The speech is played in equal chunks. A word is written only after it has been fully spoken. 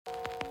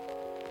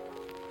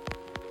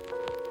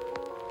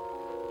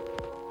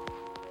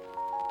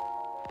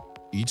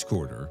Each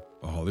quarter,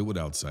 a Hollywood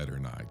outsider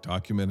and I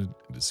documented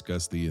and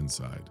discussed the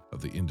inside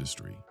of the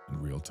industry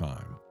in real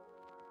time.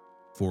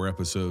 4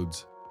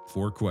 episodes,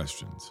 4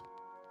 questions.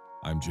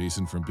 I'm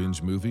Jason from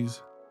Binge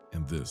Movies,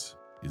 and this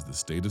is The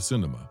State of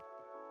Cinema,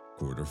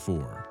 Quarter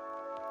 4.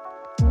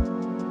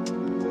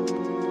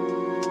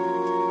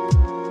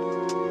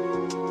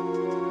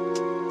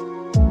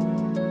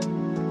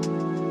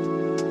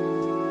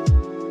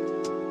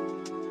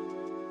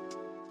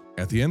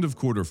 At the end of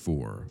Quarter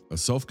 4, a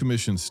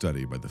self-commissioned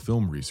study by the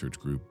film research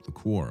group The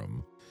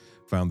Quorum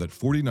found that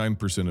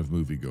 49% of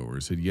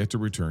moviegoers had yet to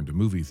return to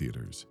movie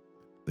theaters.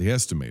 They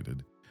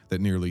estimated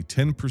that nearly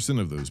 10%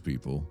 of those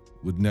people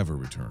would never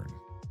return.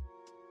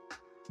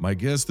 My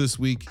guest this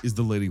week is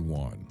the Lady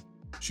Wan.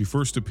 She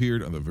first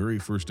appeared on the very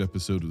first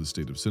episode of The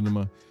State of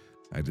Cinema.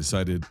 I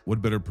decided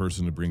what better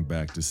person to bring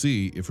back to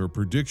see if her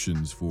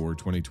predictions for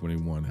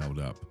 2021 held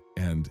up.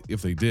 And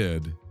if they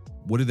did,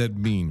 what did that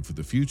mean for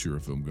the future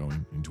of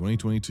film-going in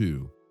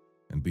 2022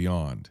 and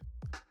beyond?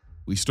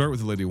 We start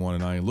with the Lady Wan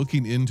and I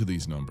looking into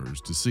these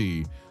numbers to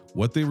see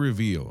what they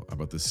reveal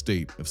about the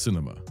state of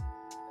cinema.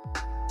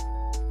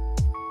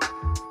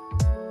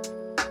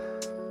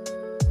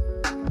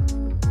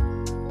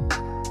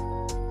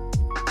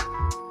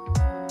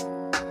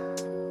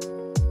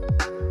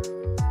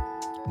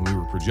 We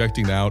were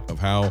projecting out of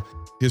how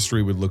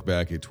history would look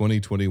back at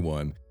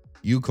 2021.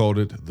 You called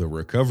it the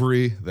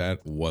recovery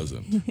that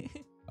wasn't.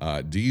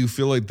 Do you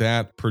feel like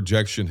that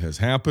projection has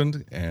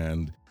happened?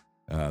 And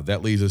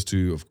that leads us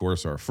to, of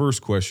course, our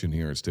first question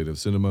here at State of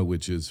Cinema,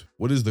 which is,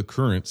 what is the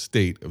current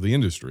state of the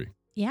industry?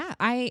 Yeah,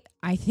 I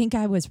think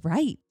I was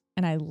right.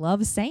 And I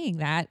love saying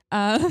that.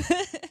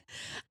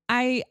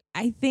 I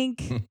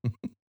think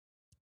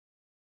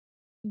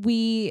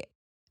we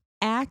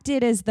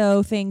acted as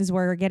though things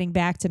were getting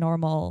back to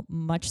normal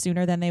much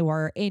sooner than they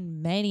were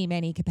in many,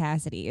 many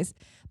capacities.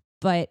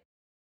 But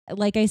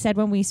like I said,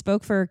 when we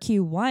spoke for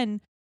Q1,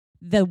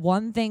 the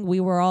one thing we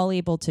were all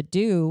able to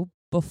do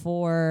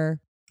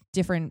before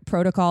different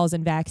protocols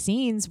and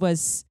vaccines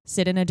was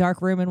sit in a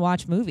dark room and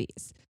watch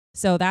movies.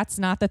 So that's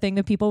not the thing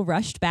that people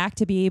rushed back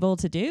to be able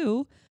to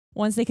do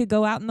once they could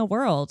go out in the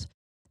world.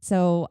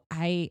 So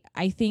I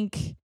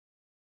think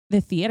the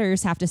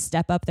theaters have to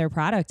step up their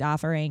product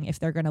offering if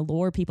they're going to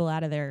lure people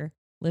out of their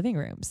living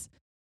rooms.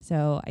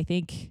 So I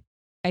think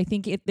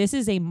this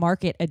is a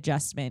market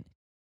adjustment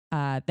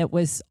that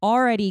was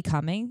already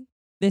coming.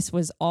 This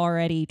was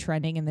already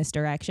trending in this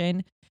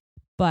direction,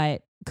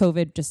 but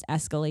COVID just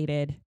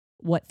escalated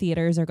what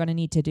theaters are going to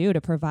need to do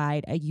to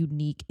provide a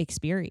unique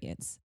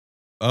experience.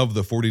 Of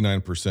the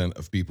 49%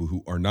 of people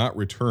who are not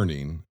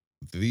returning,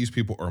 these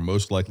people are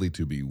most likely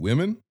to be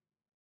women.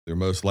 They're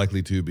most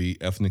likely to be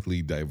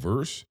ethnically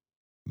diverse.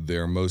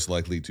 They're most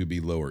likely to be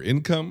lower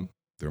income.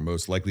 They're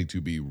most likely to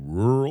be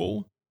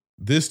rural.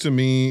 This, to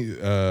me,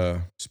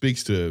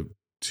 speaks to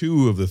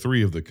 2 of the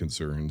 3 of the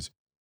concerns.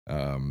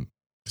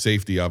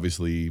 Safety,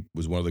 obviously,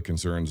 was one of the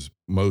concerns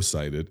most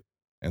cited.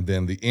 And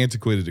then the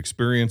antiquated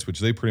experience, which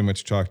they pretty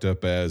much chalked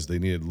up as they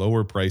needed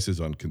lower prices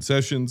on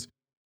concessions.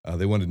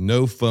 They wanted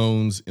no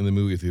phones in the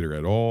movie theater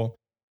at all,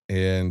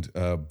 and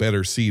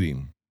better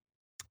seating.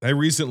 I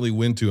recently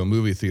went to a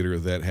movie theater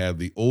that had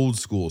the old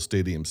school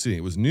stadium seating.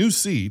 It was new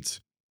seats,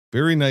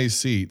 very nice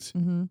seats,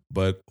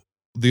 but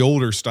the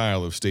older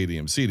style of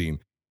stadium seating.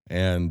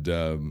 And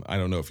I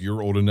don't know if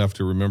you're old enough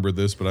to remember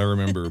this, but I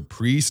remember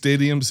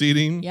pre-stadium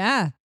seating.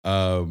 Yeah.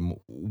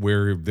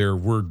 Where there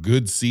were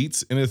good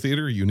seats in a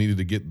theater. You needed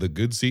to get the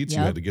good seats. Yep.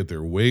 You had to get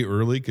there way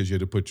early because you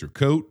had to put your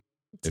coat.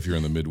 If you're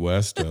in the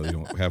Midwest, they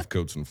don't have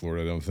coats in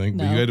Florida, I don't think.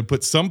 No. But you had to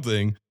put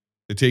something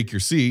to take your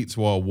seats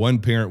while one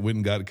parent went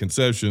and got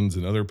concessions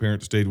and other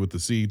parent stayed with the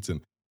seats.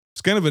 And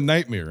it's kind of a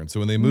nightmare. And so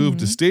when they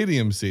moved to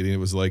stadium seating, it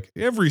was like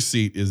every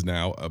seat is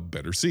now a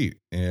better seat.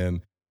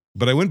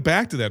 But I went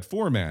back to that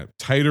format,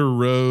 tighter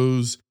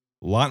rows,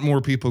 a lot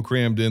more people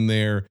crammed in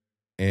there.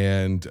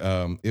 And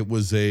it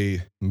was a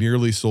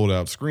nearly sold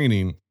out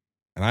screening.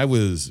 And I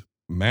was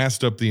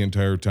masked up the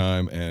entire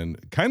time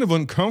and kind of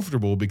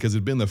uncomfortable because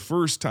it'd been the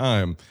first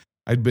time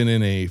I'd been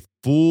in a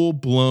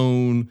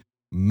full-blown,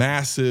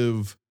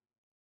 massive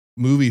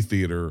movie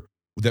theater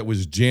that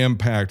was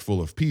jam-packed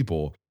full of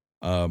people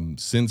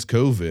since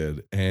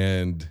COVID.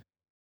 And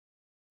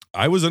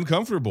I was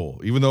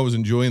uncomfortable, even though I was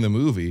enjoying the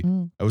movie.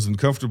 I was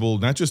uncomfortable,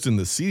 not just in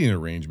the seating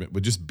arrangement,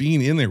 but just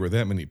being in there with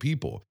that many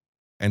people.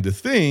 And to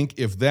think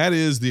if that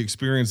is the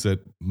experience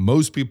that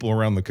most people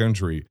around the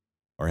country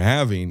are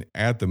having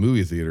at the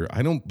movie theater,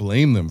 I don't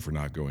blame them for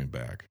not going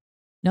back.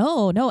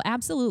 No,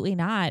 absolutely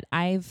not.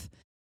 I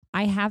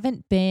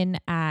haven't been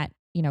at,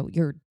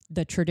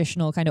 the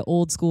traditional kind of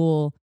old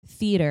school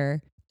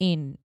theater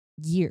in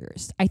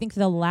years. I think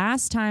the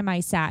last time I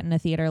sat in a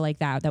theater like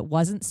that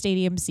wasn't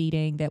stadium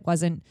seating, that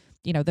wasn't,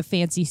 the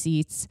fancy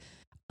seats,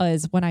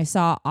 was when I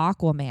saw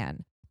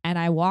Aquaman. And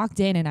I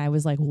walked in and I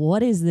was like,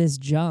 what is this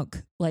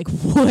junk? Like,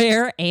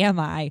 where am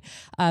I?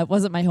 It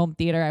wasn't my home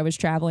theater. I was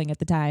traveling at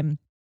the time.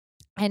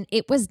 And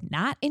it was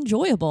not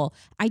enjoyable.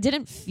 I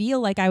didn't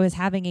feel like I was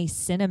having a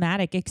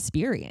cinematic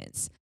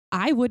experience.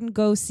 I wouldn't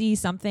go see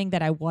something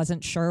that I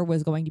wasn't sure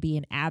was going to be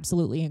an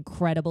absolutely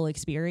incredible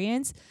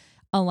experience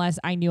unless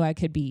I knew I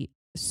could be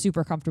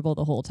super comfortable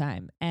the whole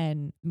time.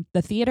 And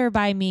the theater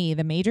by me,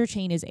 the major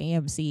chain is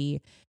AMC,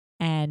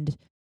 and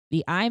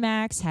the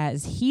IMAX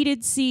has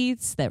heated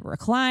seats that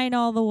recline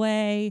all the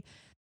way.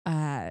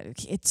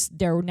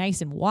 They're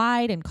nice and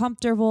wide and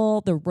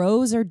comfortable. The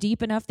rows are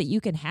deep enough that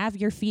you can have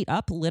your feet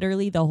up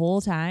literally the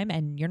whole time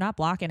and you're not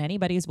blocking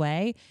anybody's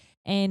way.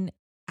 And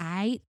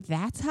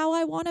that's how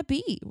I want to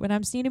be when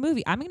I'm seeing a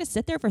movie. I'm going to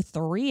sit there for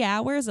 3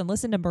 hours and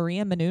listen to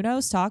Maria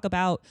Menounos talk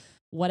about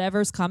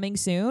whatever's coming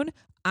soon.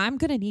 I'm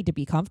going to need to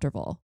be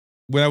comfortable.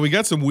 Well, we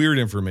got some weird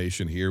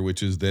information here,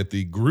 which is that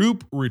the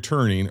group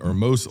returning or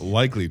most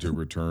likely to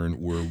return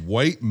were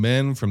white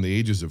men from the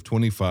ages of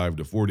 25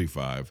 to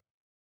 45.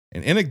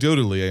 And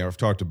anecdotally, I've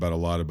talked about a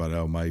lot about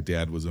how my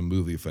dad was a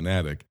movie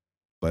fanatic.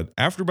 But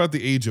after about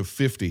the age of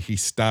 50, he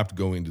stopped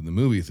going to the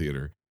movie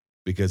theater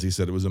because he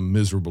said it was a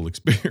miserable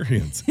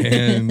experience.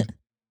 And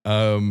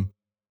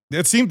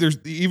that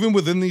seemed even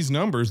within these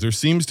numbers, there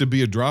seems to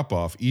be a drop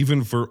off,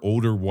 even for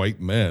older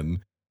white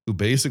men who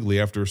basically,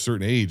 after a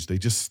certain age, they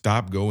just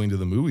stop going to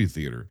the movie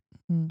theater.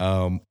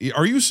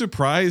 Are you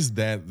surprised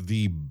that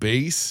the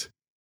base,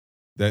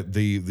 that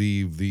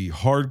the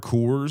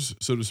hardcores,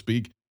 so to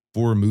speak,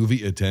 for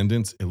movie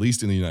attendance, at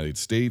least in the United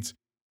States,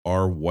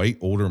 are white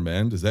older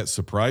men? Does that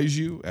surprise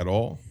you at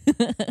all?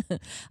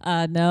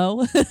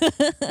 No.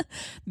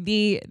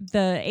 The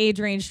age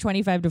range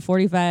 25 to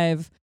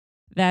 45,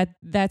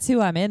 that's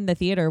who I'm in the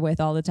theater with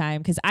all the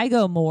time, because I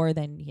go more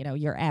than,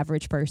 your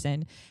average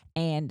person,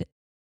 and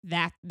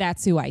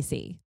that's who I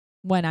see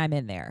when I'm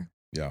in there.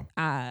 Yeah.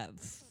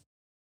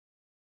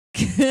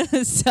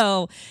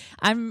 So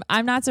I'm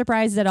not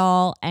surprised at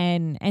all,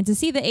 and to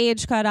see the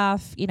age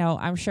cutoff,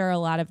 I'm sure a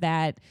lot of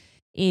that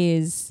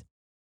is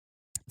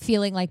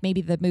feeling like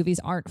maybe the movies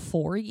aren't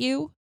for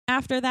you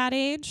after that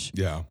age.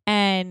 Yeah.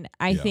 And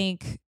I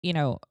think,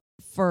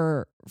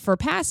 for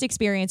past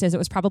experiences, it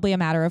was probably a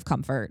matter of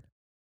comfort.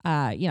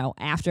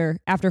 After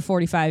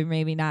 45,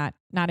 maybe not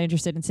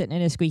interested in sitting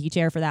in a squeaky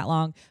chair for that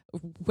long.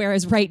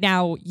 Whereas right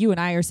now, you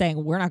and I are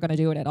saying we're not going to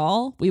do it at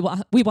all. We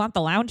want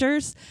the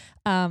loungers.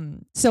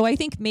 So I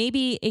think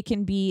maybe it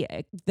can be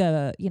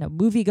the,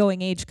 movie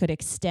going age could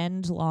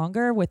extend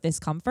longer with this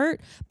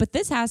comfort, but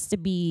this has to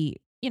be,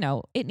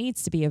 it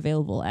needs to be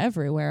available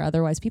everywhere.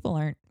 Otherwise people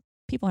aren't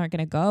going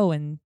to go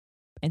and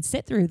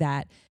sit through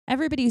that.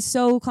 Everybody's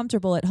so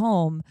comfortable at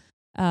home.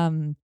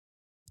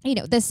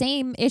 The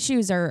same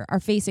issues are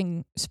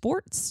facing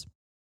sports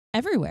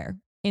everywhere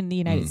in the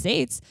United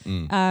States.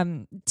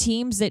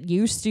 Teams that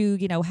used to,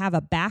 have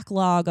a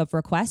backlog of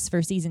requests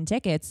for season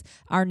tickets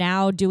are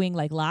now doing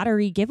like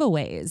lottery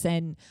giveaways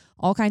and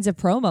all kinds of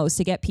promos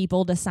to get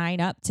people to sign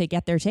up to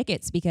get their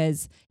tickets,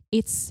 because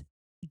it's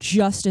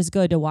just as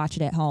good to watch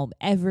it at home.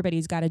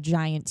 Everybody's got a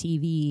giant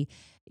TV.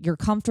 You're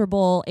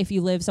comfortable. If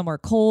you live somewhere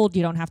cold,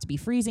 you don't have to be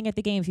freezing at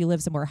the game. If you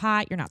live somewhere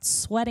hot, you're not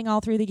sweating all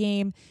through the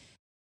game.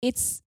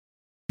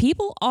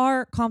 People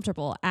are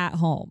comfortable at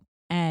home.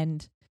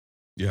 And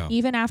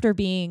even after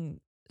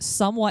being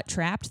somewhat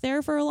trapped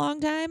there for a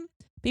long time,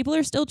 people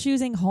are still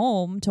choosing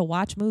home to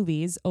watch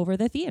movies over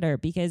the theater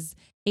because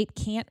it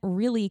can't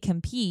really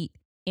compete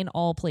in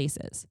all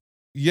places.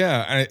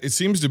 Yeah, it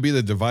seems to be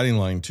the dividing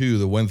line, too.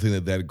 The one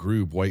thing that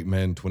group, white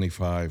men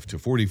 25 to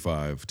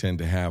 45, tend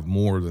to have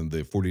more than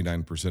the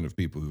 49% of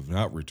people who've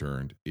not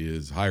returned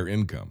is higher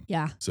income.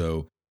 Yeah.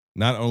 So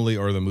not only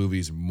are the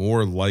movies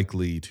more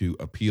likely to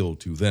appeal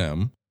to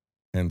them,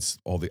 hence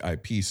all the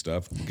IP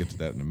stuff, we'll get to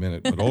that in a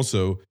minute, but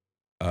also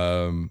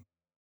whatever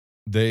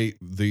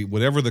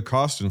the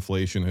cost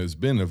inflation has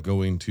been of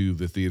going to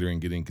the theater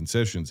and getting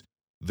concessions,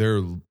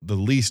 they're the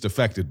least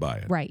affected by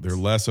it. Right. They're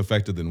less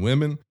affected than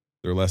women.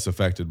 They're less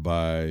affected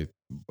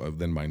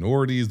than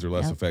minorities. They're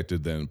less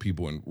affected than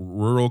people in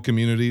rural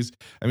communities.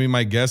 I mean,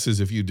 my guess is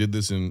if you did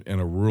this in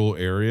a rural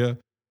area,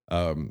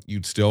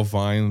 you'd still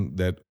find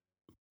that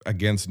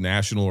against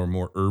national or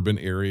more urban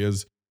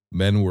areas,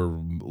 men were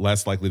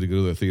less likely to go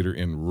to the theater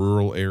in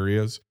rural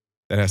areas.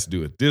 That has to do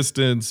with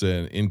distance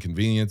and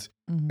inconvenience.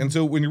 Mm-hmm. And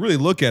so when you really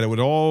look at it, what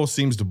it all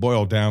seems to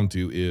boil down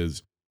to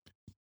is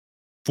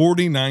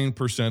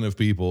 49% of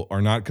people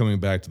are not coming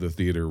back to the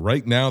theater.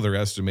 Right now, they're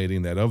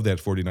estimating that of that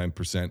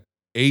 49%,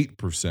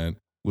 8%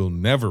 will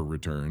never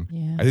return.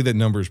 Yeah. I think that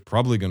number is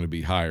probably going to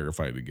be higher if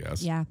I had to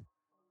guess. Yeah.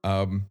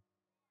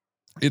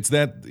 It's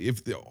that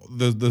if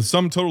the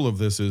sum total of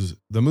this is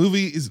the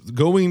movie is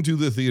going to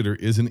the theater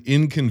is an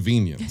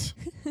inconvenience.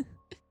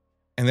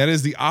 And that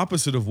is the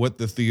opposite of what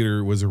the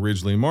theater was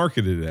originally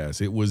marketed as.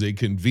 It was a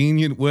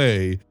convenient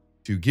way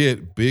to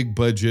get big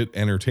budget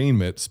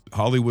entertainment,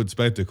 Hollywood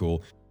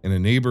spectacle in a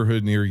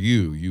neighborhood near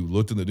you. You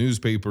looked in the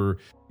newspaper,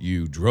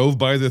 you drove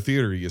by the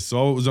theater, you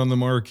saw it was on the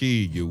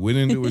marquee, you went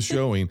into a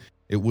showing.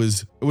 It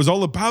was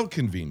all about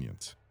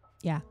convenience.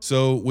 Yeah.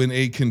 So when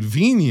a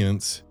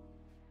convenience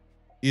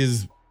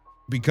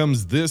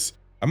becomes this,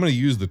 I'm going to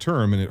use the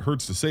term, and it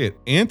hurts to say it,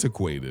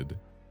 antiquated.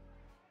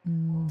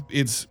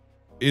 It's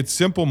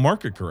simple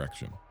market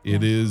correction. Yeah.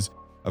 It is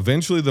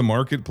eventually the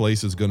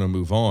marketplace is going to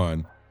move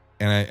on.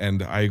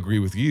 And I agree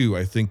with you.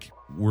 I think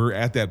we're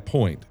at that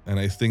point, and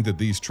I think that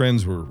these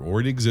trends were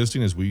already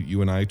existing, as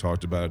you and I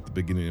talked about at the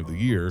beginning of the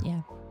year.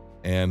 Yeah.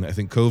 And I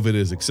think COVID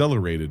has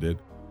accelerated it,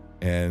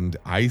 and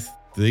I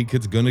think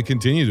it's going to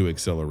continue to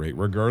accelerate,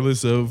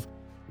 regardless of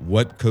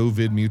what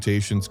COVID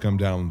mutations come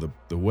down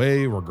the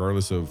way,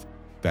 regardless of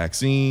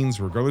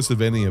vaccines, regardless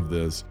of any of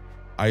this.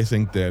 I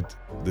think that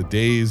the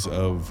days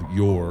of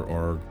yore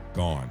are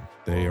gone.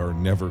 They are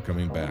never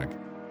coming back.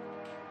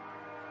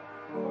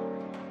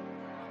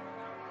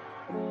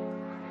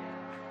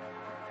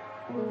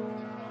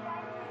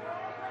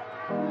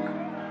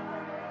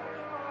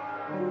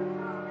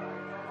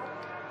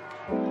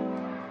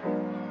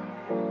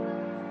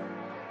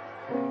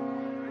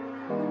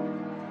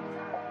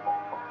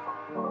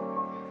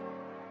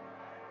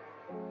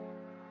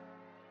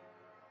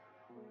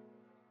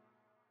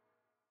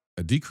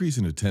 A decrease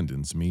in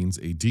attendance means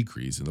a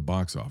decrease in the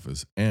box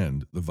office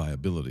and the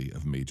viability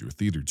of major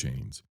theater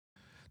chains.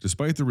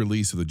 Despite the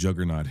release of the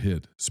juggernaut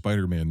hit,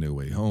 Spider-Man: No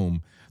Way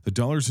Home, the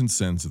dollars and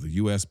cents of the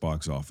U.S.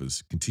 box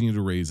office continue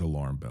to raise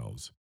alarm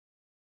bells.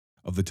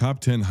 Of the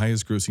top 10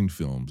 highest-grossing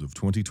films of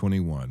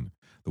 2021,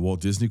 the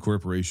Walt Disney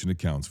Corporation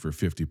accounts for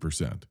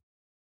 50%.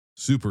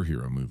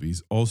 Superhero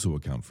movies also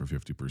account for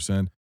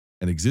 50%,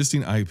 and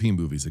existing IP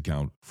movies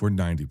account for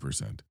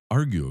 90%.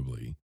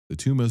 Arguably, the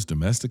two most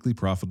domestically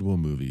profitable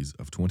movies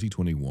of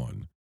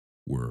 2021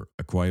 were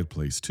A Quiet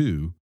Place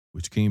 2,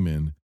 which came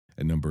in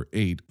at number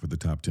 8 for the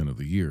top 10 of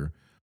the year.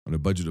 On a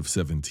budget of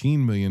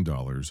 $17 million,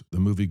 the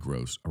movie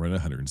grossed around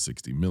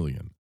 $160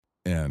 million.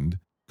 And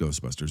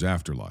Ghostbusters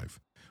Afterlife,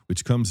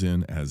 which comes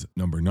in as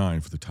number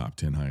 9 for the top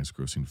 10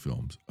 highest-grossing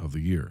films of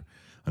the year.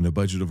 On a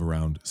budget of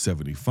around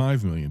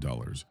 $75 million,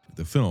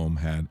 the film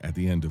had, at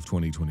the end of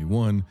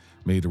 2021,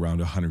 made around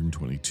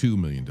 $122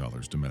 million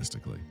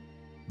domestically.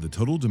 The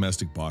total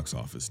domestic box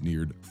office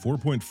neared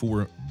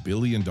 $4.4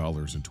 billion in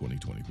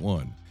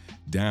 2021,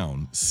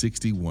 down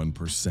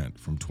 61%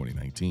 from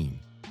 2019.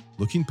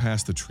 Looking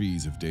past the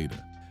trees of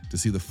data to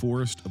see the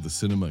forest of the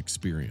cinema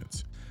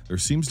experience, there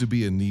seems to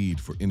be a need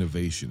for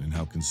innovation in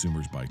how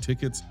consumers buy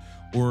tickets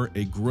or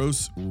a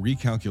gross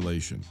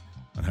recalculation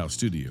on how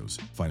studios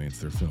finance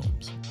their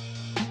films.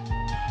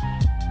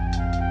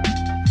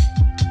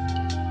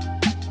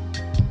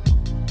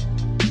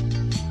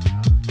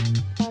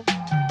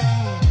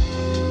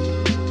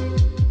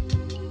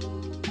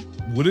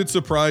 Would it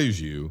surprise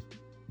you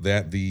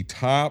that the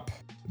top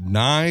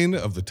 9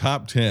 of the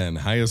top 10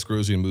 highest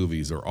grossing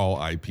movies are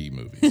all IP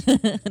movies?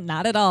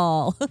 Not at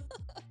all.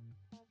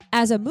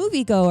 As a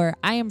moviegoer,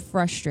 I am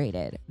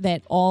frustrated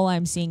that all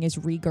I'm seeing is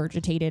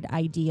regurgitated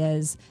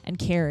ideas and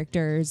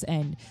characters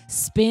and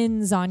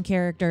spins on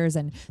characters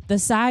and the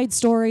side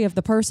story of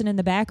the person in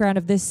the background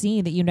of this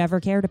scene that you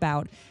never cared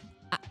about.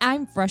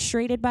 I'm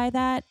frustrated by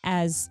that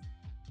as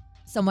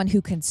someone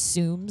who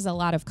consumes a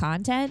lot of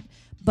content.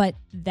 But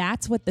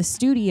that's what the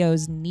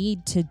studios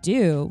need to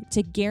do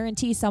to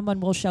guarantee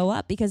someone will show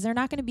up, because they're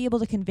not going to be able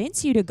to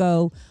convince you to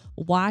go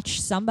watch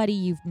somebody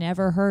you've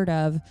never heard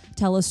of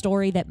tell a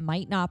story that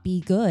might not be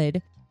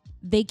good.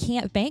 They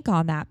can't bank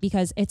on that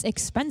because it's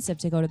expensive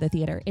to go to the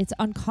theater. It's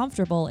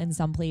uncomfortable in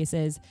some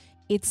places.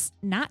 It's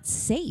not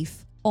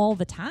safe all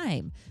the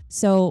time.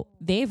 So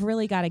they've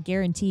really got to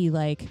guarantee,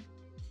 like,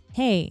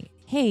 hey,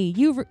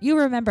 you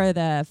remember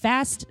the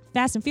Fast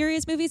and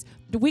Furious movies?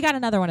 We got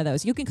another one of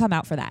those. You can come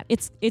out for that.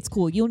 It's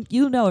cool.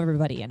 You know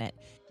everybody in it.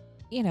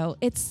 You know,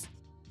 it's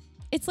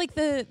like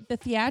the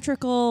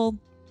theatrical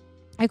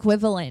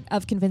equivalent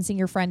of convincing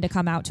your friend to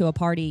come out to a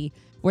party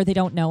where they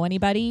don't know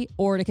anybody,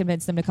 or to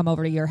convince them to come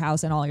over to your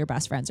house and all your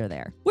best friends are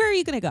there. Where are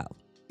you going to go?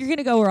 You're going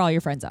to go where all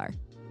your friends are.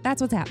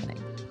 That's what's happening.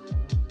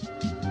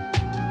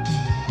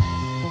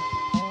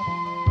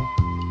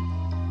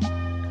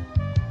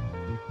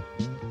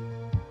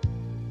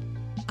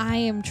 I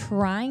am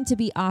trying to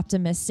be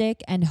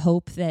optimistic and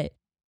hope that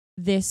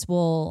this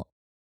will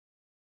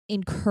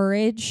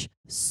encourage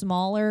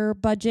smaller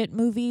budget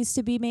movies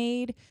to be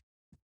made,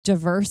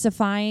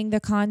 diversifying the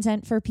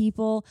content for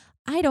people.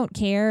 I don't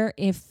care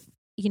if,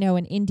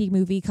 an indie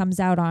movie comes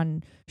out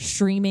on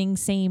streaming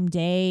same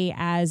day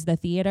as the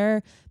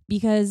theater,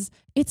 because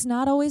it's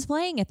not always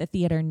playing at the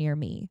theater near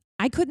me.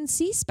 I couldn't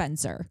see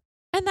Spencer,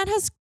 and that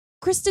has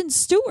Kristen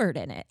Stewart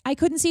in it. I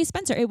couldn't see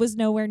Spencer. It was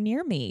nowhere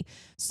near me.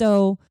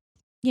 So,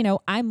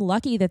 I'm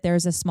lucky that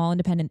there's a small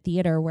independent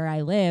theater where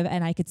I live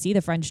and I could see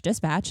The French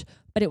Dispatch,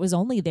 but it was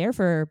only there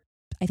for,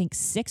 I think,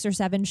 6 or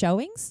 7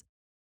 showings.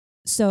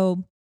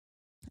 So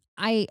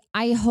I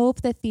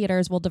hope that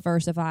theaters will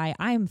diversify.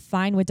 I'm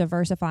fine with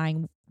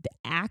diversifying the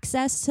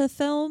access to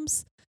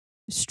films,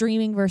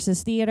 streaming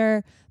versus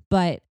theater,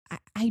 but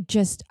I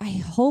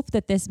hope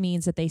that this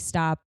means that they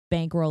stop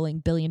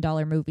bankrolling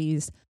billion-dollar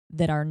movies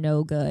that are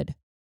no good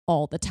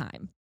all the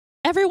time.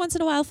 Every once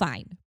in a while,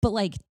 fine, but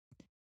like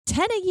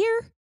 10 a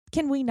year?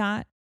 Can we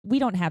not? We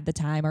don't have the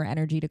time or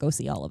energy to go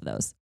see all of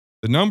those.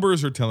 The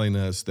numbers are telling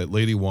us that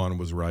Lady Wan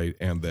was right,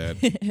 and that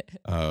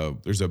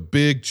there's a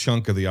big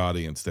chunk of the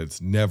audience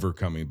that's never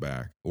coming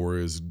back, or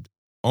is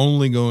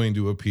only going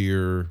to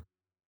appear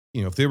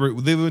if they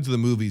went to the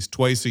movies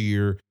twice a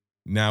year,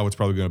 now it's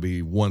probably going to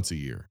be once a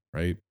year,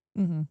 right?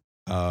 Mm-hmm.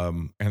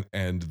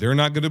 And they're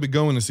not going to be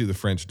going to see The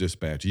French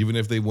Dispatch, even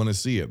if they want to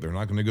see it. They're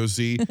not going to go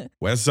see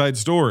West Side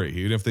Story,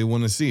 even if they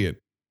want to see it,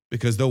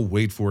 because they'll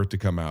wait for it to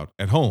come out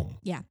at home.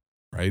 Yeah.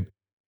 Right.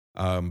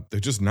 They're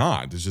just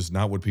not. It's just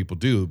not what people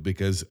do,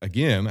 because,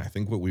 again, I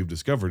think what we've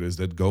discovered is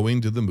that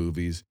going to the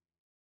movies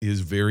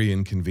is very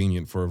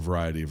inconvenient for a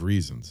variety of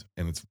reasons,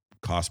 and it's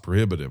cost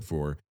prohibitive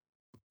for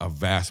a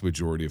vast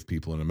majority of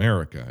people in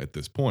America at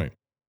this point.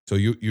 So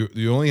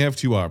you only have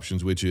two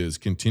options, which is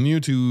continue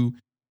to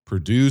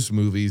produce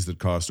movies that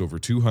cost over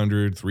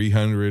 $200,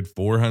 $300,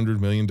 $400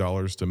 million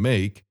to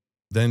make,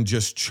 then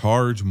just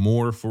charge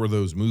more for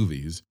those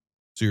movies.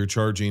 So you're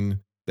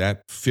charging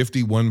that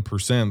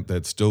 51%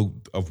 that's still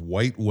of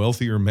white,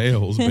 wealthier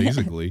males,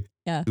 basically,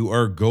 yeah. who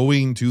are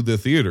going to the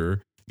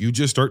theater. You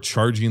just start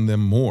charging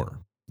them more.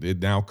 It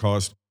now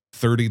costs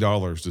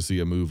 $30 to see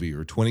a movie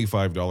or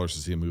 $25 to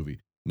see a movie,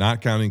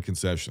 not counting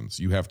concessions.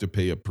 You have to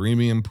pay a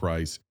premium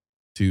price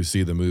to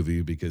see the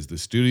movie because the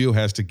studio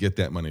has to get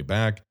that money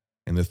back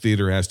and the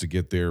theater has to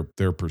get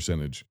their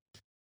percentage.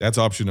 That's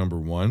option number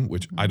one,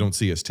 which I don't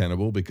see as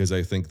tenable, because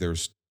I think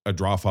there's a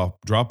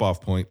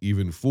drop-off point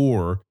even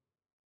for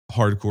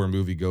hardcore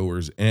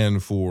moviegoers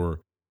and for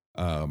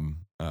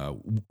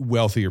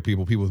wealthier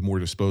people with more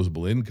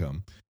disposable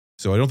income.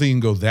 So I don't think you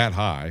can go that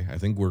high. I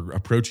think we're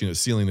approaching a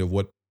ceiling of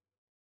what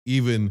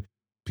even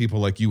people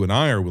like you and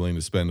I are willing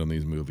to spend on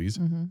these movies.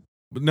 Mm-hmm.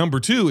 But number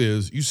two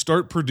is you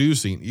start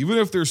producing, even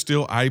if they're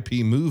still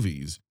IP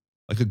movies,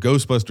 like a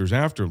Ghostbusters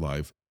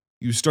Afterlife,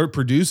 you start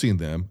producing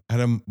them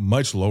at a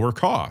much lower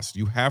cost.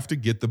 You have to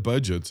get the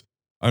budgets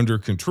under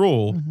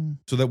control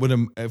so that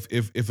when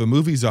if a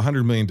movie's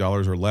 $100 million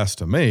or less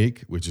to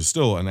make, which is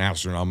still an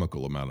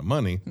astronomical amount of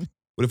money,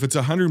 but if it's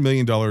 $100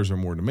 million or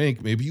more to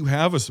make, maybe you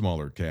have a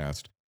smaller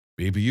cast.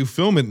 Maybe you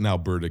film it in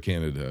Alberta,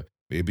 Canada.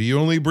 Maybe you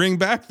only bring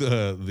back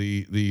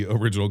the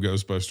original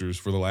Ghostbusters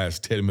for the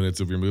last 10 minutes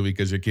of your movie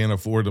because you can't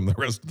afford them the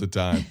rest of the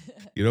time.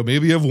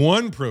 Maybe you have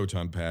one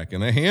proton pack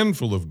and a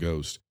handful of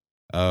ghosts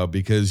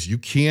because you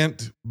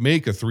can't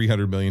make a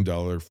 $300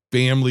 million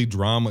family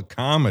drama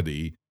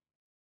comedy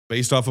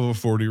based off of a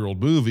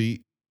 40-year-old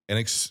movie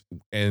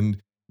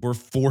and for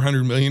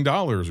 $400 million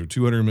or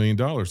 $200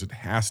 million. It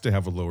has to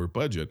have a lower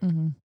budget.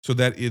 So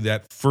that in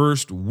that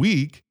first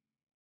week,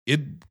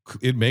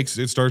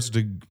 it starts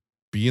to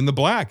be in the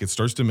black. It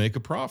starts to make a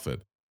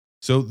profit.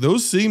 So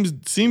those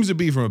seems to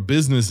be, from a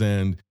business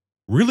end,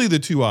 really the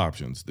two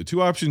options. The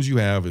two options you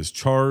have is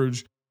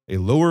charge a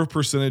lower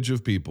percentage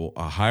of people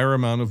a higher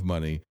amount of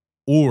money,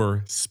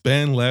 or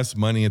spend less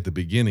money at the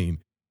beginning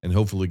and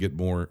hopefully get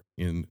more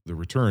in the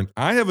return.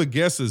 I have a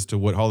guess as to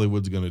what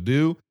Hollywood's going to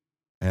do,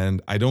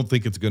 and I don't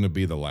think it's going to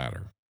be the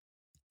latter.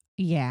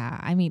 Yeah,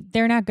 I mean,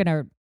 they're not going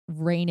to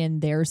rein in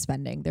their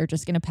spending. They're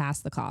just going to pass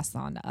the costs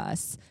on to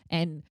us.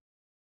 And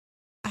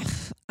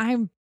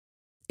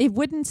it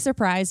wouldn't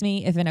surprise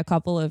me if in a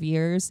couple of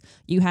years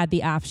you had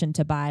the option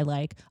to buy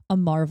like a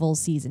Marvel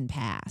season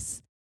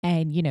pass,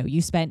 and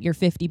you spent your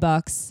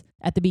 $50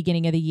 at the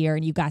beginning of the year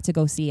and you got to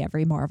go see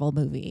every Marvel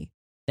movie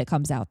that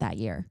comes out that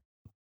year.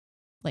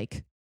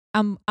 Like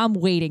I'm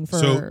waiting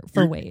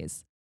for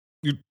ways.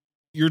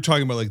 You're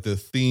talking about like the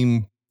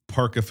theme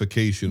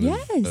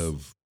parkification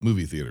of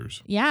movie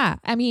theaters. Yeah,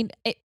 I mean,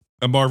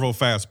 a Marvel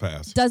Fast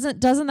Pass.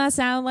 Doesn't that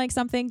sound like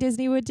something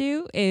Disney would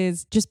do?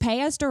 Is just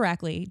pay us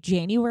directly,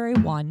 January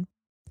 1.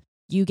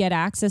 You get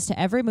access to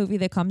every movie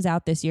that comes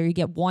out this year. You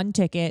get one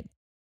ticket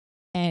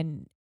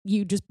and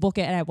you just book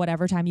it at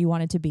whatever time you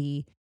want it to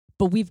be.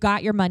 But we've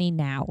got your money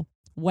now.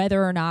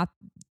 Whether or not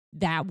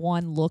that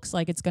one looks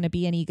like it's going to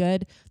be any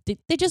good,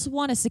 they just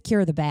want to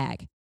secure the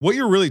bag. What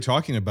you're really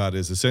talking about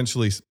is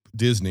essentially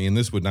Disney, and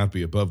this would not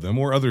be above them,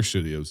 or other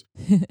studios,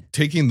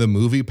 taking the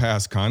movie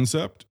pass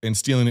concept and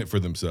stealing it for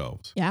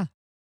themselves. Yeah.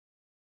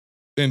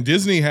 And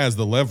Disney has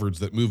the leverage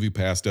that Movie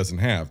Pass doesn't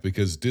have,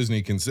 because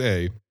Disney can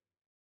say,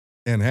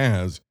 and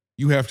has,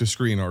 you have to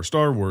screen our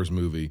Star Wars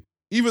movie,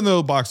 even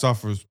though box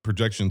office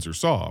projections are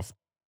soft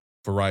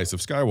for Rise of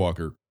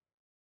Skywalker.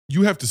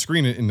 You have to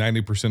screen it in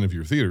 90% of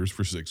your theaters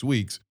for 6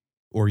 weeks,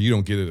 or you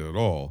don't get it at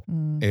all.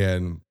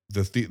 And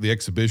the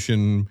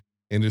exhibition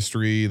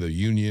industry, the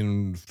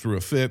union threw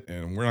a fit,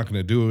 and we're not going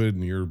to do it,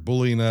 and you're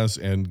bullying us.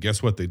 And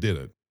guess what? They did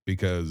it,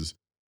 because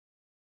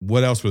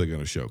what else were they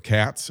going to show?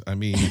 Cats? I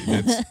mean,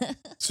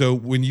 so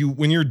when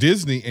you're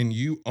Disney and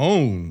you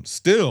own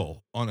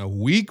still on a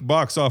weak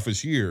box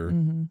office year,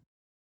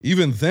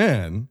 even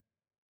then,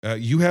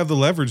 you have the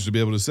leverage to be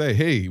able to say,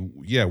 hey,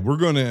 yeah, we're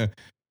going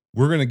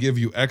to give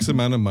you X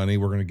amount of money.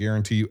 We're going to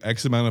guarantee you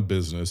X amount of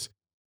business.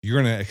 You're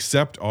going to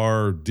accept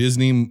our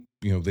Disney,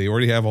 they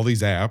already have all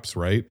these apps,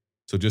 right?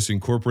 So just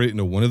incorporate it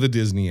into one of the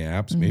Disney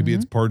apps. Maybe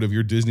it's part of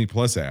your Disney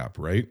Plus app,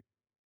 right?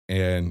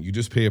 And you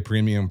just pay a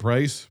premium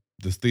price.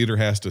 The theater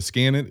has to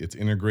scan it. It's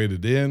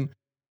integrated in,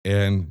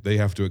 and they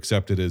have to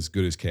accept it as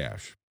good as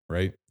cash,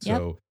 right? Yep.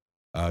 So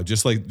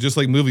just like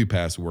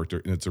MoviePass worked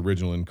in its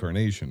original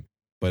incarnation,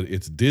 but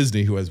it's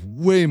Disney who has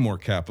way more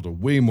capital,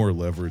 way more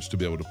leverage to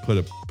be able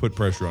to put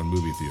pressure on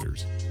movie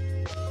theaters.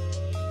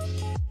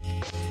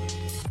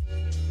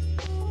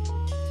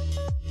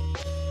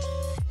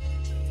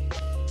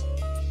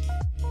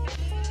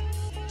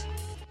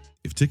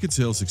 ticket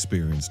sales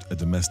experienced a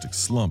domestic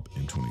slump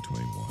in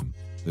 2021,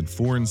 then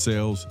foreign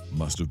sales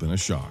must have been a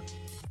shock.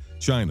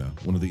 China,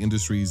 one of the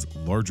industry's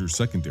larger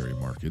secondary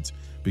markets,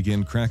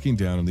 began cracking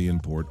down on the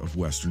import of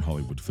Western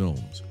Hollywood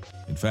films.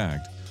 In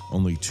fact,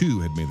 only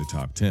 2 had made the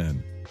top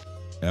 10,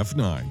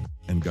 F9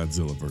 and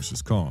Godzilla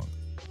vs. Kong.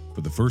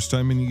 For the first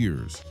time in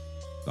years,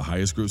 the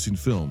highest grossing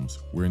films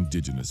were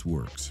indigenous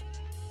works.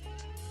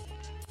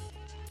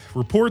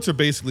 Reports are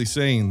basically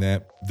saying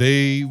that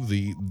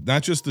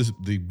not just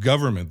the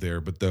government there,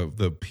 but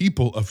the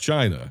people of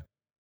China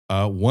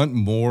want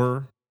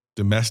more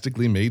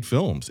domestically made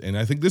films. And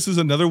I think this is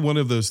another one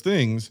of those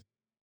things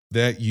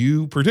that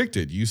you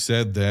predicted. You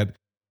said that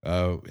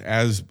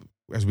as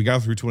we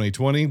got through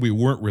 2020, we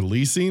weren't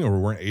releasing or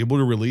weren't able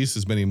to release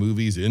as many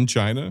movies in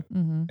China.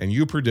 Mm-hmm. And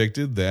you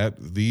predicted that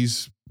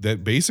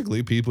that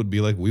basically people would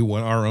be like, we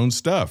want our own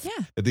stuff.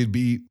 Yeah. That they'd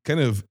be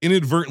kind of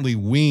inadvertently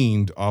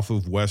weaned off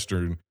of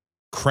Western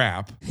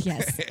crap.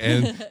 Yes.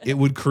 And it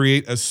would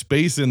create a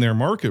space in their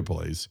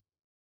marketplace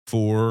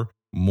for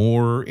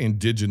more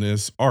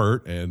indigenous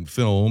art and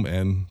film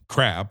and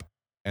crap.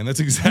 And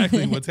that's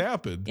exactly what's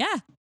happened. Yeah.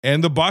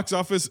 And the box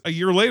office a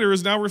year later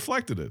has now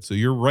reflected it. So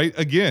you're right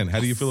again. How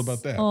do you feel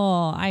about that?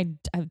 Oh, I'm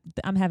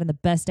having the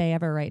best day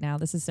ever right now.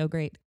 This is so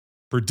great.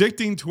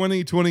 Predicting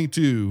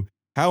 2022,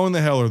 how in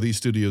the hell are these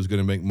studios going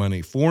to make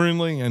money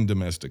foreignly and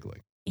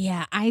domestically?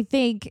 Yeah, I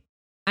think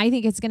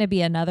it's going to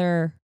be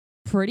another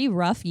pretty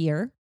rough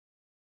year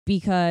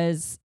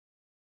because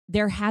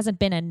there hasn't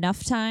been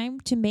enough time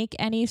to make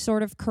any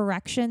sort of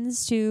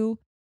corrections to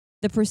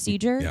the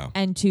procedure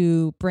and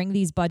to bring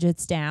these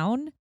budgets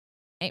down.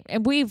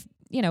 And we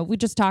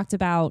just talked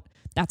about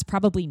that's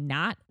probably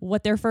not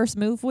what their first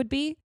move would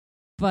be,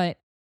 but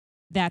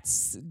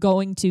that's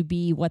going to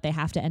be what they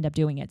have to end up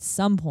doing at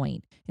some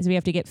point is we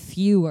have to get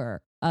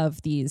fewer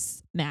of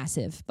these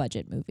massive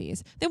budget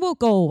movies. They won't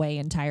go away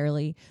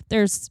entirely.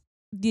 There's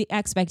the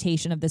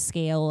expectation of the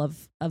scale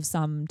of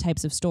some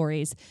types of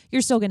stories.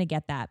 You're still going to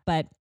get that,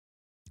 but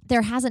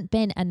there hasn't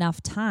been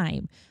enough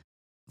time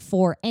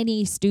for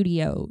any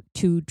studio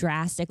to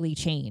drastically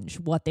change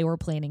what they were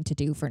planning to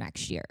do for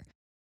next year.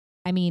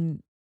 I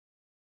mean,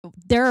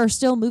 there are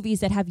still movies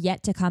that have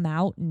yet to come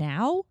out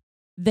now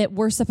that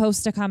were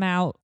supposed to come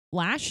out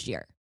last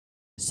year.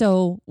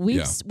 So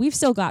we've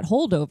still got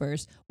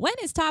holdovers. When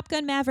is Top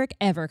Gun Maverick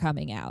ever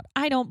coming out?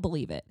 I don't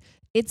believe it.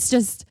 It's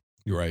just,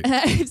 you're right.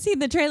 I've seen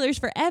the trailers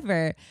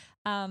forever.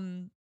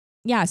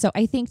 So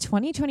I think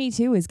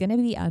 2022 is going to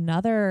be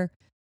another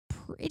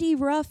pretty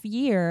rough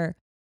year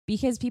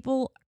because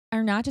people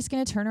are not just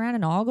going to turn around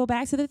and all go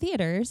back to the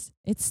theaters.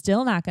 It's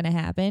still not going to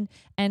happen.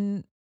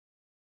 And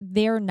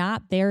they're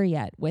not there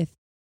yet with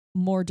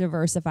more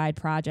diversified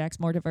projects,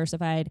 more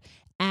diversified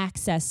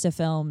access to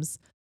films.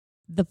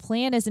 The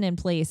plan isn't in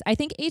place. I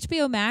think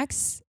HBO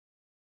Max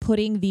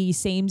putting the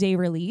same day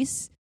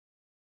release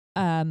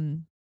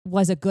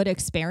was a good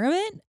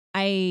experiment.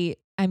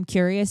 I'm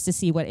curious to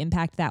see what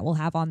impact that will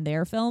have on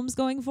their films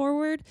going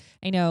forward.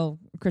 I know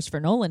Christopher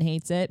Nolan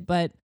hates it,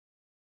 but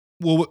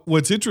well,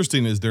 what's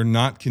interesting is they're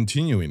not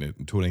continuing it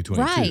in 2022.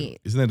 Right.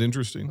 Isn't that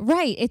interesting?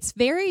 Right. It's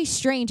very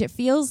strange. It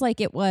feels like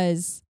it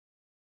was.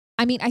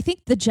 I mean, I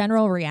think the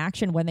general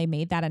reaction when they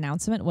made that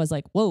announcement was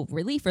like, "Whoa,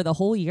 really? For the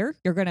whole year?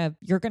 You're gonna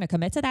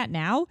commit to that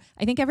now?"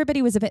 I think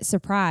everybody was a bit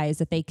surprised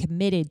that they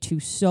committed to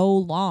so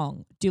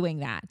long doing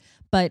that.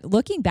 But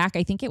looking back,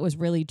 I think it was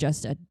really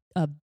just a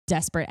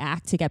desperate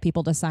act to get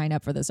people to sign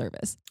up for the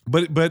service.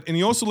 But and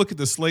you also look at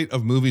the slate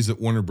of movies that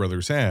Warner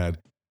Brothers had,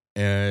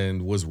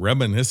 and was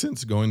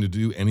Reminiscence going to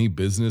do any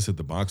business at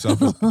the box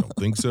office? I don't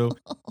think so.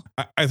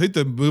 I think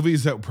the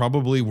movies that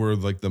probably were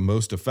like the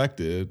most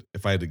affected,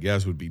 if I had to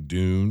guess, would be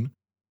Dune,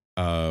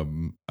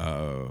 Godzilla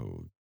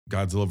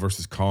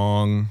vs.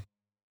 Kong,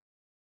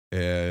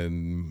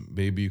 and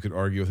maybe you could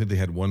argue, I think they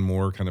had one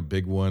more kind of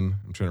big one.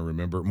 I'm trying to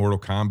remember. Mortal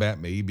Kombat,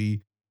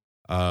 maybe.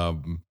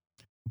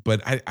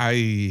 But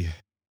I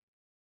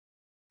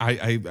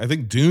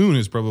think Dune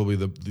is probably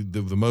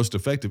the most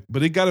effective,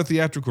 but it got a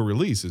theatrical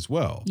release as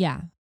well.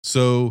 Yeah.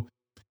 So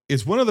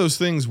it's one of those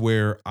things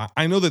where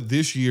I know that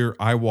this year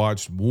I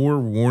watched more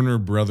Warner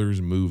Brothers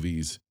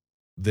movies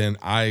than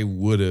I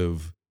would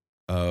have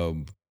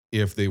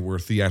if they were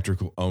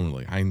theatrical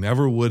only. I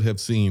never would have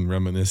seen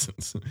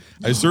Reminiscence.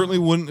 No. I certainly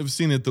wouldn't have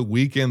seen it the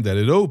weekend that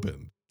it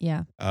opened.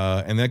 Yeah.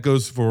 And that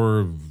goes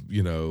for,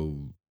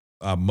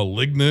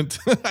 Malignant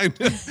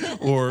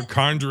or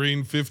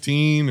Conjuring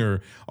 15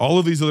 or all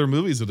of these other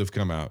movies that have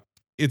come out.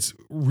 It's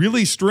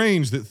really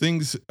strange that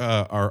things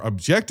are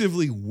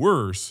objectively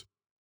worse,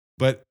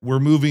 but we're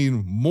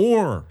moving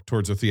more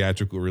towards a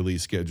theatrical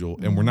release schedule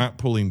and we're not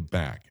pulling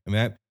back. And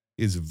that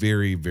is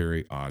very,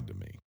 very odd to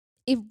me.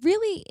 It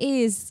really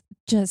is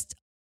just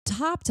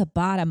top to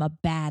bottom a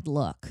bad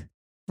look,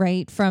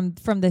 right? From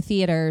the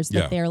theaters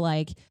that they're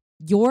like,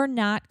 you're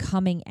not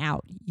coming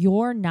out.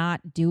 You're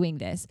not doing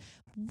this.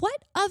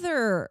 What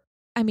other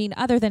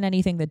than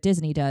anything that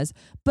Disney does,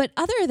 but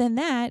other than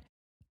that,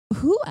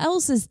 who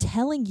else is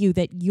telling you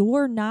that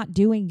you're not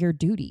doing your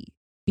duty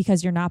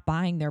because you're not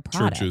buying their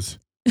product?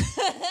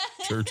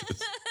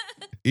 Churches.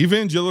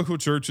 evangelical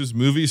churches,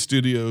 movie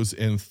studios,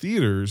 and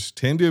theaters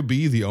tend to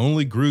be the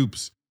only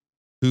groups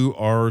who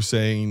are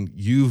saying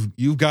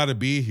you've got to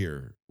be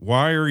here.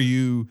 Why are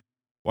you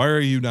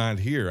not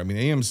here? I mean,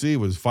 AMC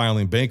was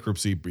filing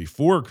bankruptcy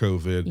before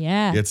COVID.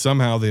 Yeah. Yet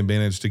somehow they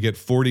managed to get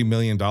 $40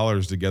 million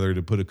together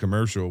to put a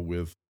commercial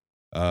with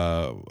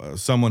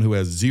someone who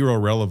has zero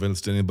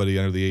relevance to anybody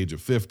under the age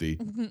of 50,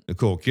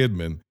 Nicole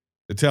Kidman,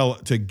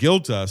 to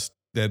guilt us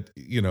that,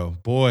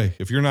 boy,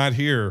 if you're not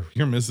here,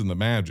 you're missing the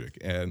magic.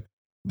 And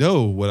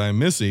no, what I'm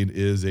missing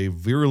is a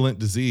virulent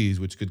disease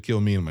which could kill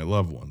me and my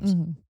loved ones.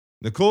 Mm-hmm.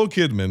 Nicole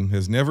Kidman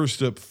has never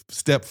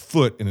stepped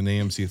foot in an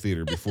AMC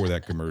theater before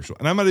that commercial.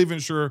 And I'm not even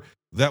sure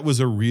that was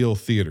a real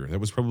theater. That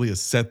was probably a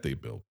set they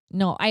built.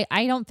 No,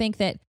 I don't think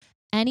that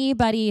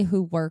anybody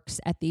who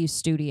works at these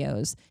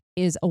studios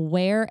is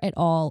aware at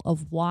all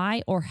of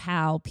why or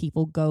how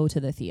people go to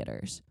the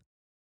theaters.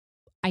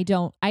 I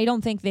don't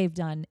think they've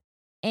done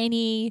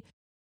any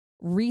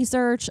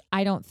research.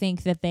 I don't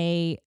think that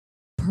they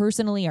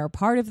personally are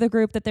part of the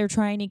group that they're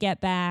trying to get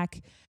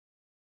back.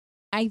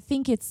 I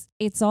think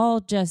it's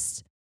all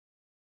just,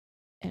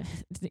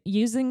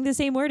 using the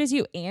same word as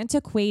you,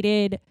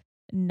 antiquated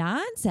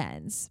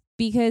nonsense,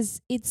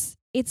 because it's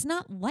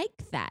not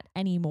like that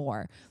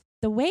anymore.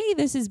 The way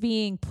this is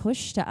being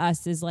pushed to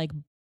us is like,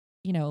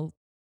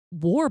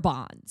 war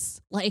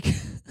bonds. Like,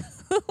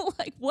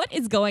 like what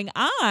is going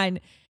on?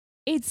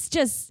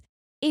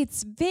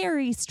 It's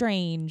very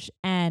strange,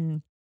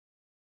 and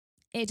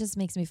it just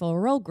makes me feel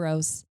real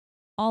gross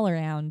all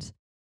around.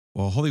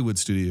 While Hollywood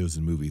studios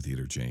and movie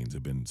theater chains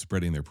have been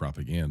spreading their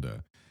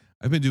propaganda,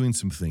 I've been doing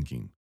some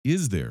thinking.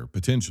 Is there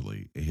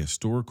potentially a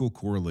historical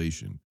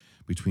correlation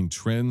between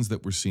trends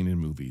that we're seeing in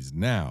movies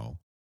now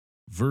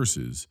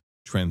versus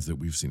trends that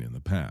we've seen in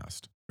the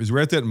past? Because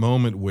we're at that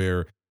moment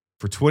where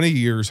for 20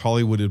 years,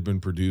 Hollywood had been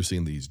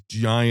producing these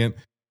giant,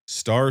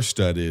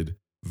 star-studded,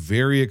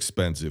 very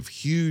expensive,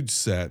 huge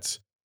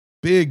sets,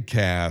 big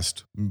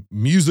cast,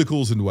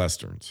 musicals and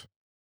westerns.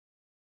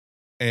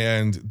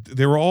 And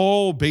they were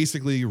all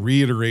basically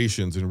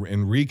reiterations and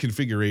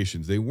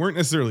reconfigurations. They weren't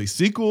necessarily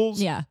sequels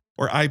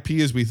or IP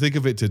as we think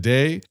of it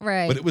today,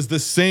 right? But it was the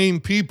same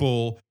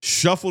people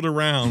shuffled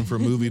around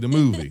from movie to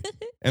movie.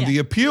 And the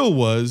appeal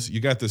was you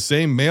got the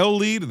same male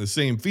lead and the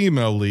same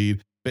female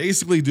lead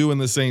basically doing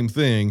the same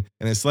thing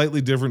and a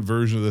slightly different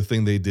version of the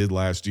thing they did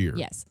last year.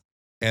 Yes.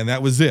 And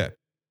that was it.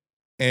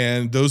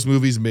 And those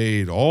movies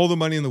made all the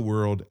money in the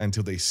world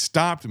until they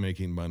stopped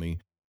making money.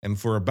 And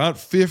for about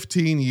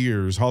 15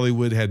 years,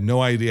 Hollywood had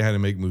no idea how to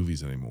make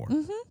movies anymore.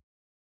 Mm-hmm.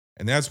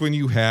 And that's when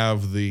you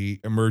have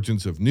the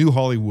emergence of new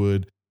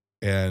Hollywood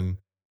and,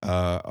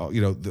 a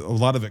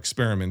lot of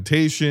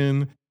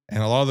experimentation.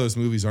 And a lot of those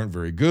movies aren't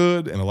very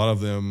good. And a lot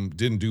of them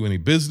didn't do any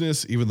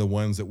business, even the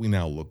ones that we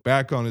now look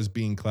back on as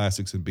being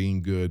classics and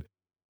being good.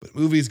 But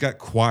movies got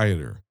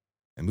quieter,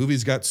 and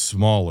movies got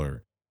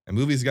smaller, and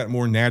movies got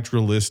more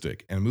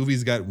naturalistic, and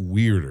movies got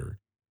weirder,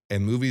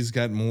 and movies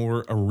got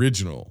more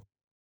original.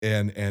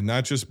 And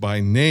not just by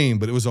name,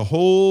 but it was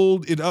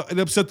it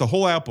upset the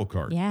whole apple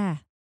cart. Yeah.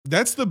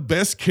 That's the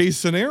best case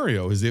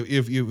scenario, is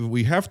if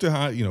we have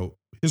to,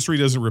 history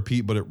doesn't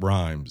repeat, but it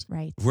rhymes.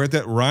 Right. If we're at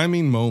that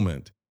rhyming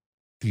moment,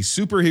 these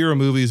superhero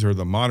movies are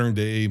the modern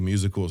day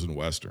musicals and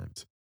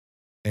westerns.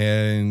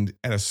 And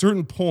at a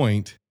certain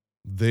point,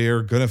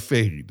 they're going to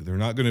fade. They're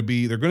going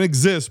to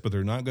exist, but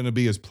they're not going to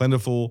be as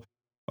plentiful.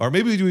 Or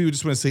maybe we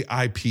just want to say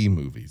IP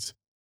movies.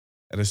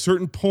 At a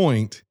certain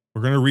point,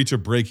 we're going to reach a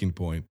breaking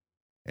point.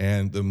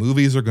 And the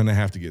movies are going to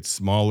have to get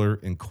smaller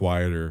and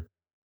quieter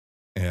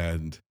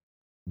and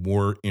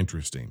more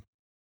interesting.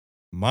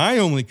 My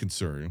only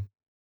concern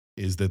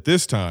is that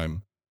this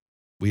time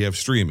we have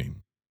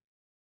streaming.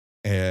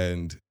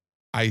 And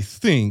I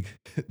think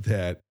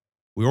that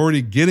we're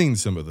already getting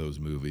some of those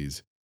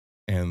movies,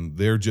 and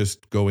they're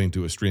just going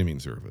to a streaming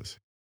service.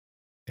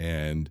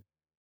 And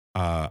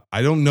I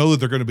don't know that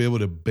they're going to be able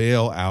to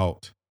bail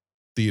out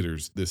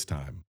theaters this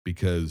time,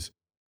 because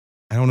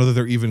I don't know that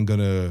they're even going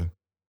to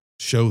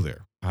show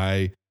there.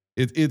 I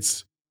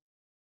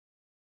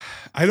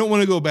don't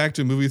want to go back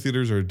to movie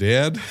theaters are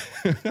dead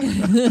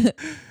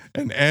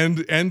and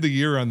end the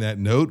year on that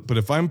note. But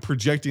if I'm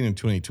projecting in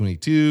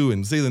 2022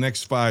 and say the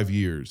next 5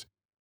 years,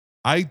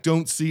 I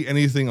don't see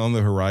anything on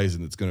the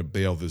horizon that's going to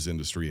bail this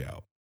industry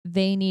out.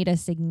 They need a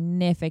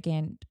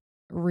significant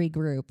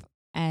regroup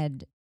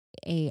and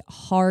a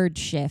hard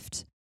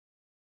shift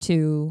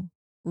to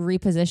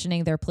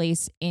repositioning their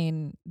place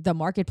in the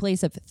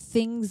marketplace of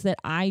things that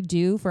I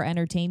do for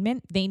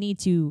entertainment. They need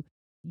to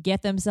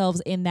get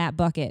themselves in that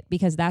bucket,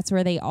 because that's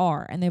where they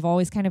are. And they've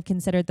always kind of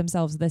considered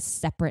themselves this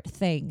separate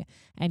thing.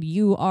 And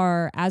you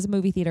are, as a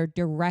movie theater,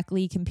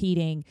 directly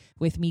competing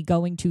with me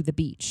going to the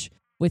beach,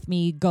 with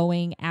me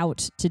going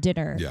out to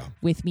dinner,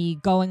 with me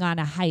going on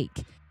a hike.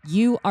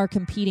 You are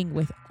competing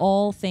with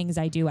all things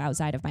I do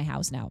outside of my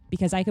house now,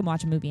 because I can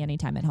watch a movie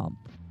anytime at home.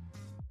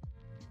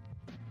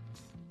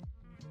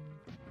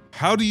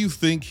 How do you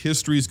think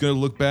history is going to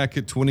look back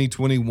at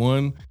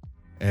 2021?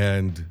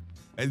 And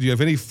do you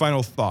have any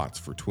final thoughts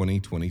for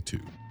 2022?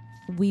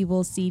 We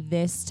will see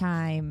this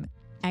time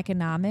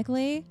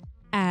economically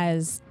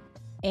as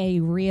a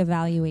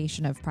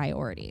reevaluation of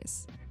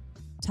priorities.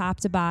 Top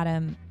to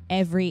bottom,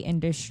 every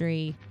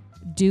industry,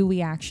 do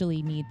we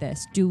actually need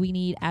this? Do we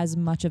need as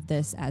much of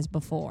this as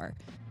before?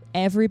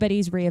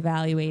 Everybody's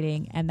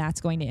reevaluating, and that's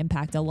going to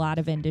impact a lot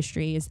of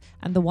industries.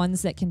 And the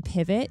ones that can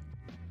pivot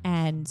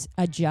and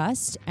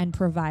adjust and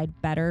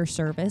provide better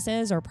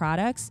services or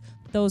products,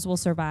 those will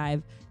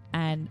survive,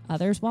 and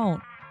others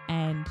won't.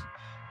 And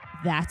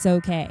that's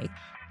okay.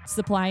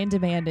 Supply and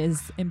demand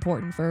is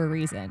important for a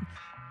reason.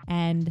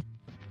 And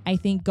I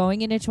think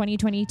going into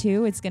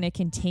 2022, it's going to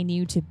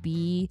continue to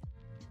be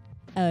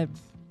a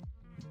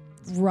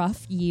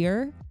rough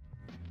year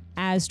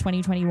as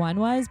 2021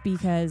 was,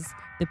 because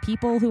the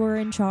people who are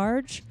in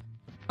charge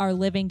are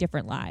living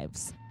different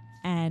lives,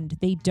 and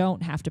they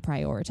don't have to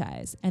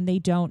prioritize, and they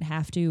don't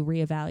have to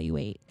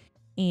reevaluate.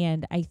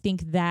 And I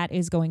think that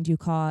is going to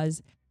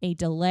cause a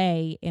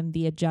delay in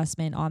the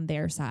adjustment on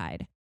their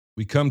side.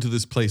 We come to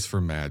this place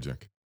for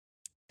magic.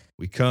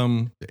 We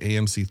come to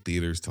AMC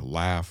theaters to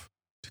laugh,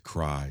 to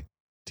cry,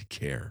 to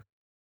care,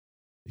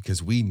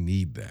 because we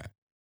need that,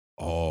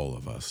 all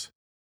of us.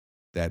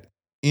 That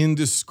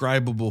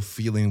indescribable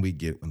feeling we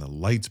get when the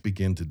lights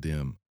begin to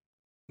dim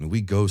and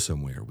we go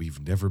somewhere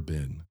we've never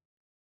been.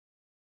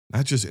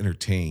 Not just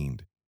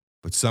entertained,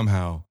 but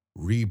somehow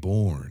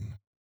reborn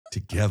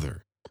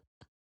together.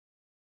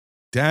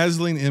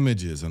 Dazzling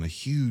images on a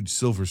huge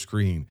silver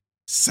screen,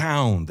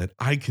 sound that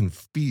I can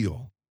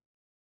feel.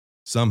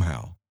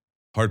 Somehow,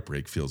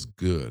 heartbreak feels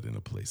good in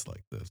a place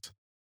like this.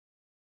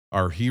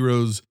 Our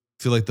heroes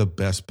feel like the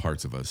best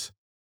parts of us,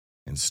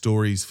 and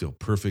stories feel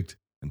perfect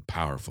and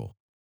powerful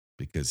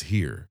because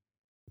here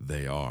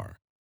they are.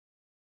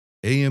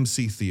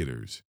 AMC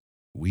Theaters,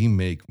 we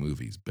make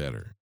movies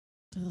better.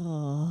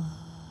 Oh.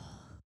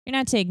 You're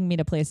not taking me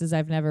to places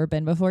I've never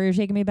been before. You're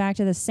taking me back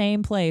to the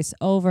same place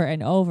over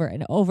and over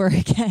and over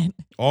again.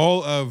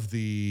 All of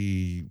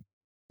the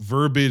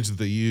verbiage that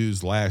they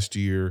used last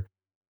year,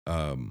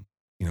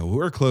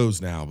 we're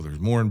closed now, but there's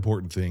more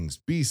important things.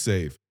 Be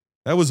safe.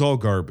 That was all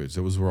garbage.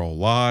 That was all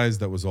lies.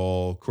 That was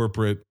all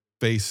corporate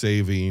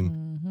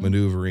face-saving,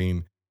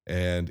 maneuvering,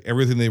 and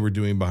everything they were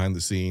doing behind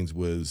the scenes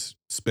was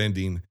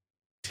spending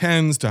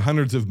tens to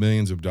hundreds of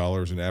millions of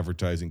dollars in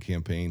advertising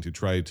campaign to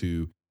try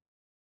to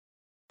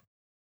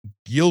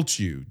guilt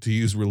you, to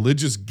use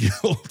religious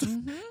guilt,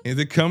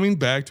 into coming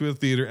back to a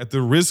theater at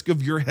the risk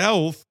of your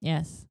health.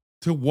 Yes.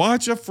 To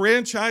watch a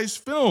franchise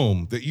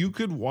film that you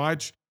could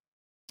watch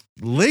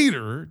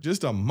later,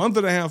 just a month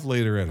and a half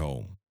later at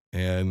home.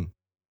 And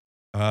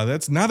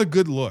that's not a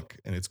good look.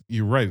 And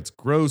you're right, it's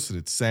gross and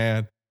it's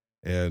sad.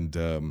 And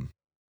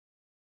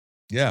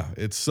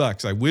it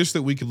sucks. I wish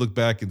that we could look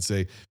back and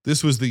say,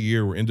 this was the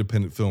year where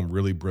independent film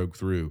really broke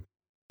through.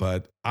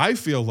 But I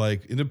feel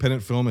like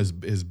independent film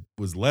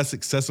was less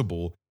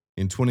accessible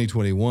in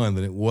 2021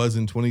 than it was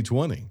in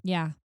 2020.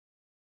 Yeah.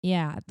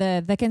 Yeah.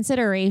 The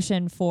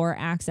consideration for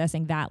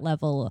accessing that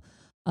level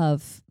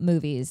of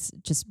movies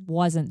just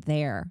wasn't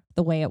there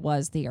the way it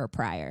was the year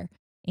prior.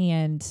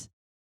 And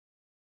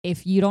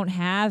if you don't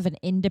have an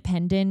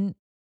independent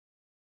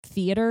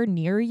theater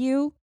near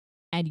you,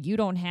 and you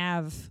don't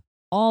have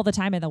all the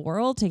time in the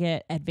world to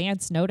get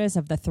advance notice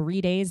of the 3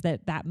 days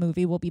that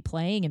movie will be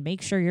playing and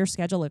make sure your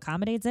schedule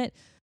accommodates it,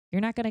 you're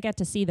not going to get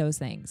to see those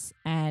things.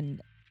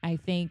 And I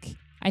think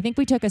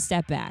we took a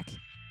step back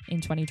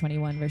in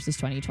 2021 versus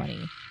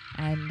 2020.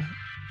 And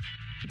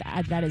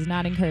that is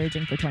not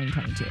encouraging for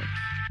 2022.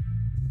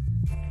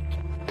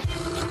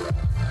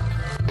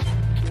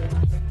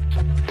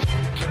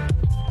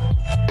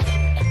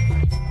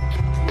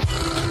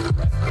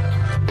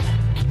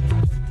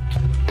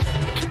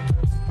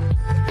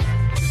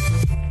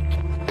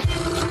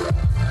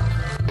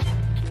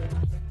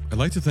 I'd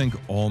like to thank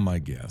all my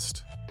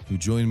guests who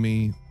joined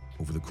me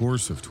over the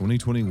course of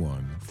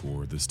 2021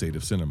 for The State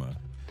of Cinema.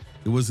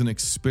 It was an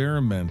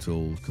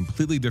experimental,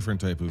 completely different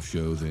type of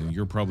show than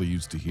you're probably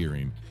used to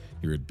hearing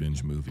here at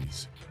Binge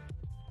Movies.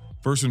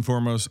 First and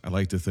foremost, I'd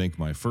like to thank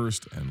my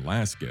first and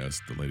last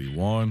guest, the Lady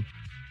Juan.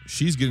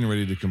 She's getting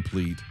ready to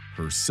complete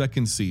her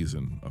second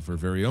season of her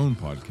very own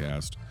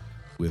podcast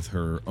with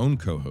her own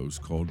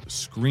co-host called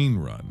Screen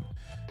Run.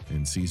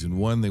 In season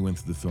 1, they went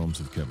through the films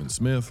of Kevin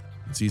Smith.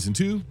 In season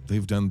 2,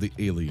 they've done the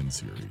Alien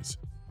series.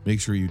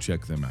 Make sure you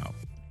check them out.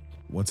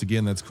 Once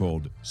again, that's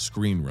called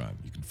Screen Run.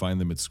 You can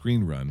find them at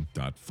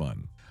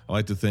screenrun.fun. I'd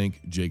like to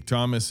thank Jake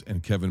Thomas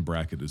and Kevin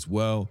Brackett as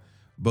well.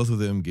 Both of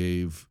them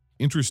gave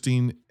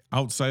interesting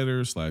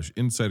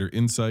outsider/insider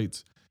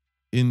insights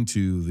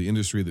into the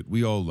industry that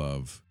we all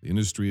love, the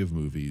industry of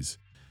movies,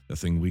 the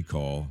thing we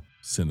call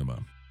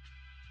cinema.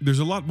 There's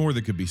a lot more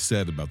that could be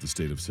said about the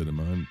state of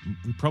cinema, and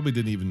we probably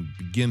didn't even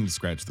begin to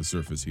scratch the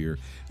surface here,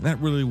 and that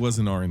really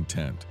wasn't our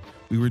intent.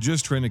 We were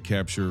just trying to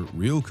capture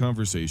real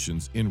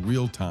conversations in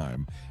real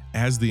time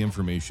as the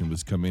information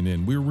was coming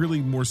in. We were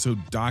really more so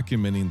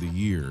documenting the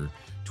year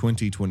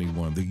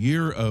 2021, the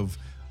year of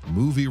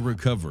movie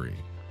recovery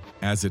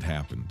as it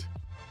happened.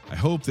 I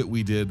hope that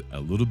we did a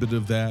little bit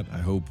of that. I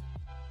hope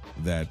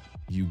that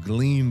you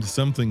gleaned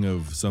something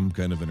of some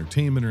kind of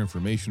entertainment or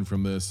information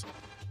from this.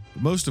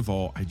 But most of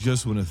all, I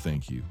just want to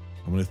thank you.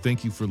 I want to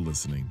thank you for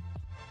listening.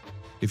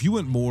 If you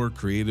want more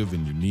creative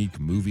and unique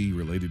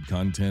movie-related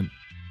content,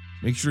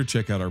 make sure to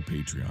check out our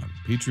Patreon,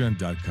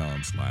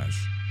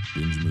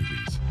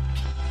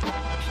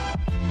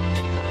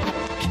 patreon.com/bingemovies.